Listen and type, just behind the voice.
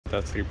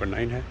that's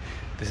 3.9 है।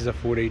 This is a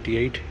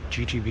 488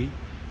 GTB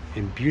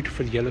in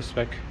beautiful yellow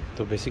spec.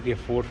 तो basically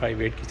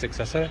 458 की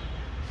successor है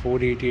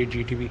 488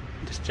 GTB।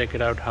 Just check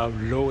it out how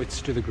low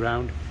it's to the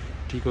ground.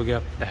 ठीक हो गया।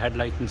 The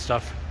headlight and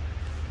stuff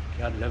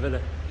क्या level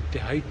है,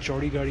 इंतहाई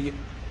चौड़ी गाड़ी है।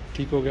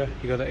 ठीक हो गया।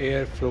 You got the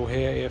air flow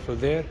है, air flow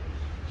there.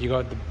 You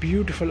got the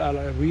beautiful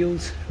alloy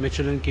wheels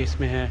मिचेलिन के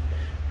इसमें है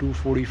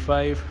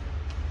 245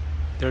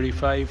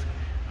 35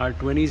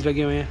 R20s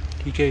लगे हुए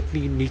हैं। ठीक है।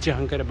 इतनी नीचे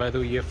हंकर है बाय द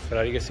वे, ये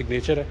फरारी का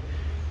सिग्नेचर है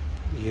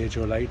ये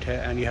जो लाइट है।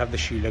 And you have the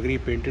shield. अगर ये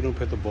पेंटेड हो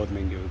फिर तो बहुत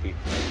महंगी होगी,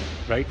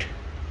 right.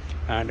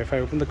 And if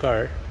I open the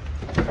car,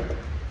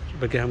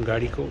 बल्कि हम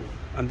गाड़ी को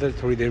अंदर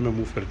थोड़ी देर में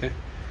मूव करते हैं।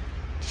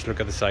 Just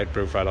look at the side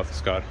profile of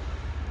this car,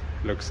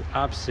 looks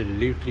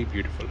absolutely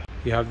beautiful.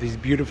 You have this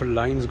beautiful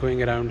lines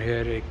going around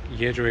hair.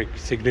 ये जो एक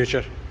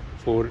सिग्नेचर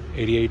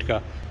 488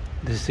 का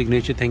दिस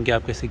सिग्नेचर थिंग कि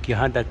आपके सिक्के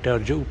यहाँ डक्ट है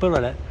और जो ऊपर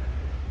वाला है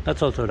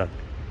that's also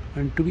duct.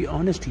 And to be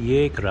honest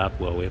ये एक रैप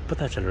हुआ है,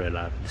 पता चल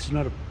रहा है। This is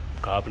not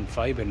carbon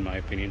fibre in my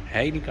opinion,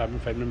 है ही नहीं कार्बन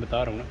फाइबर। मैं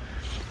बता रहा हूँ ना,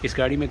 इस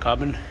गाड़ी में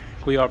कार्बन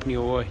कोई ऑप नहीं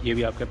हुआ। ये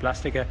भी आपका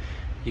प्लास्टिक है।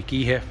 ये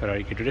की है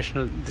फरारी की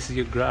traditional. This is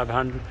your grab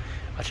handle.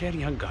 अच्छा यार,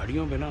 यहाँ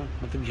गाड़ियों में ना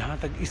मतलब यहाँ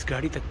तक इस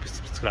गाड़ी तक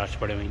स्क्रैच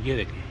पड़े हुए हैं। ये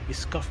देखें,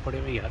 इस कफ पड़े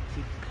हुए हैं यार,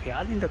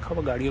 ख्याल नहीं रखा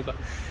हुआ गाड़ियों का।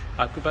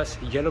 आपके पास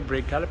येलो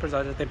ब्रेक कैलिपर्स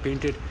आ जाते हैं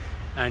painted.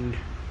 And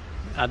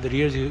at the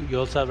rear you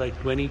also have like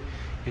 20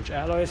 inch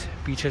alloys।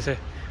 पीछे से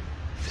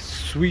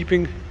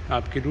स्वीपिंग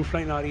आपकी रूफ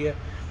लाइन आ रही है।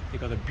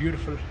 एक अदर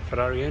ब्यूटीफुल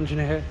फरारी इंजन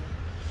है।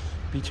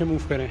 पीछे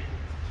मूव करें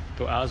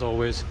तो as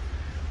always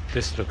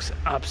this looks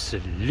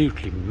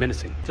absolutely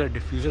menacing. Sir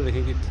diffuser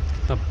देखेंगे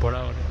कितना बड़ा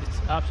और इट्स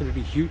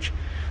एब्सोल्युटली ह्यूज।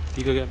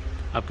 ठीक है।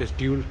 आपके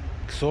ड्यूल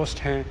एग्जॉस्ट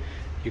हैं।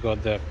 You got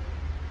the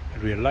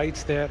rear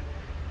lights there,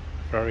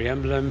 Ferrari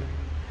emblem.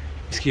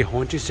 इसकी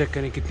हॉन्चेस चेक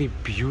करें कितनी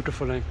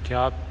ब्यूटीफुल हैं। क्या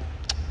आप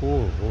ओ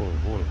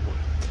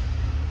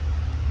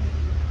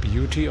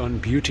ब्यूटी ऑन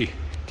ब्यूटी।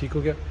 ठीक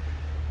हो गया।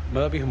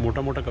 मतलब अभी हम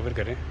मोटा मोटा कवर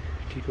करें।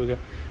 ठीक हो गया।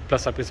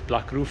 प्लस आपके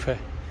ब्लैक रूफ है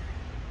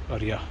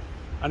और या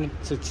and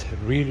it's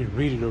really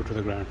really low to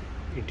the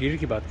ground. Interior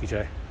की बात की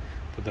जाए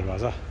तो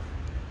दरवाज़ा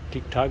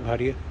ठीक ठाक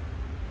भारी है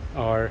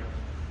और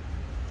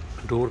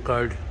door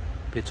card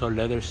it's all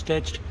leather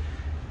stitched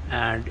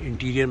and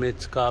interior में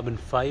इट्स कार्बन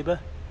फाइबर।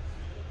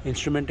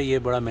 इंस्ट्रूमेंट है, ये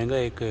बड़ा महंगा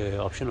एक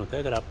ऑप्शन होता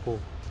है अगर आपको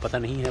पता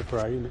नहीं है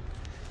फरारी में।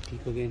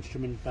 ठीक हो गया।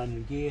 इंस्ट्रूमेंट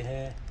पैनल ये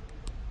है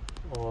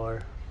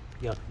और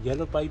या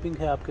येलो पाइपिंग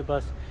है आपके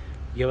पास।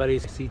 ये वाली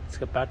सीट्स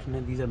का पैटर्न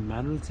है। These are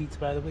manual seats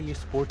by the way, ये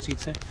स्पोर्ट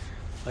सीट्स हैं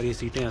और ये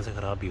सीटें यहाँ से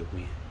ख़राब भी हो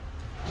गई हैं,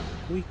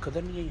 कोई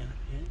कदर नहीं है यहाँ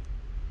पे।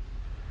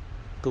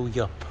 तो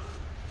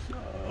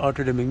यप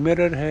ऑटो डिमिंग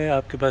मिरर है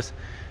आपके पास।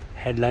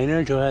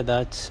 हेडलाइनर जो है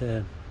दैट्स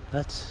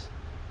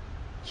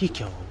ये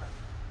क्या होगा,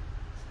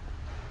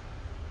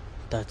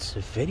 दैट्स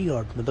वेरी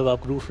ऑड। मतलब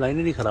आप रूफ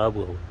लाइनर ही ख़राब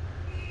हुआ हो।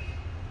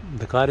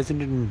 The car is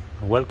in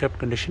well kept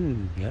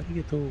condition. यार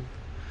ये तो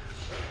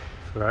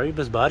फरारी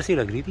बस बाहर से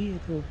लग रही थी, ये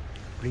तो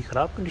बड़ी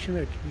ख़राब कंडीशन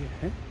में रखी हुई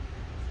है।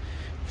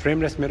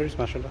 फ्रेमलेस मिरर्स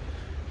माशाल्लाह।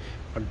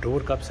 और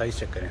डोर का आप साइज़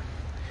चेक करें,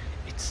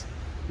 इट्स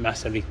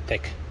मैसिवली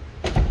थिक।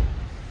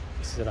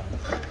 इस तरह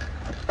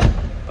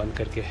बंद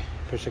करके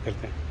फिर से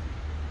करते हैं।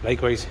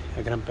 लाइकवाइज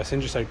अगर हम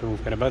पैसेंजर साइड पर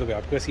मूव करें, बाद में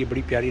आपके पास ये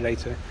बड़ी प्यारी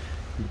लाइट्स हैं।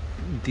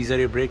 These are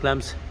your break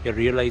lamps, your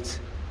rear lights,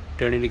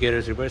 turn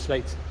indicators, reverse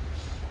lights.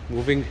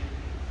 Moving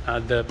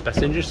at the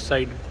passenger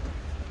side,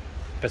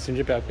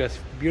 passenger पे आपके पास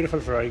ब्यूटीफुल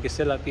फरारी की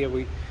सेल आती है।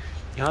 वही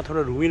यहाँ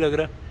थोड़ा रूमी लग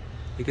रहा है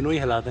लेकिन वही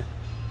हालात है।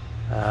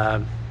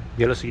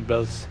 येलो सीट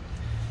बेल्ट्स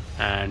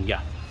एंड या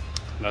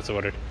that's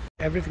about it.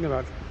 Everything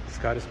about this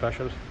car is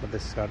special but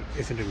this car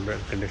isn't in well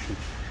condition.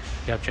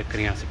 ये आप चेक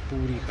करें, यहाँ से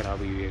पूरी ख़राब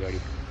हुई है गाड़ी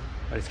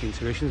और इसकी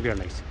इंसुलेशन भी आर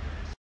नाइस।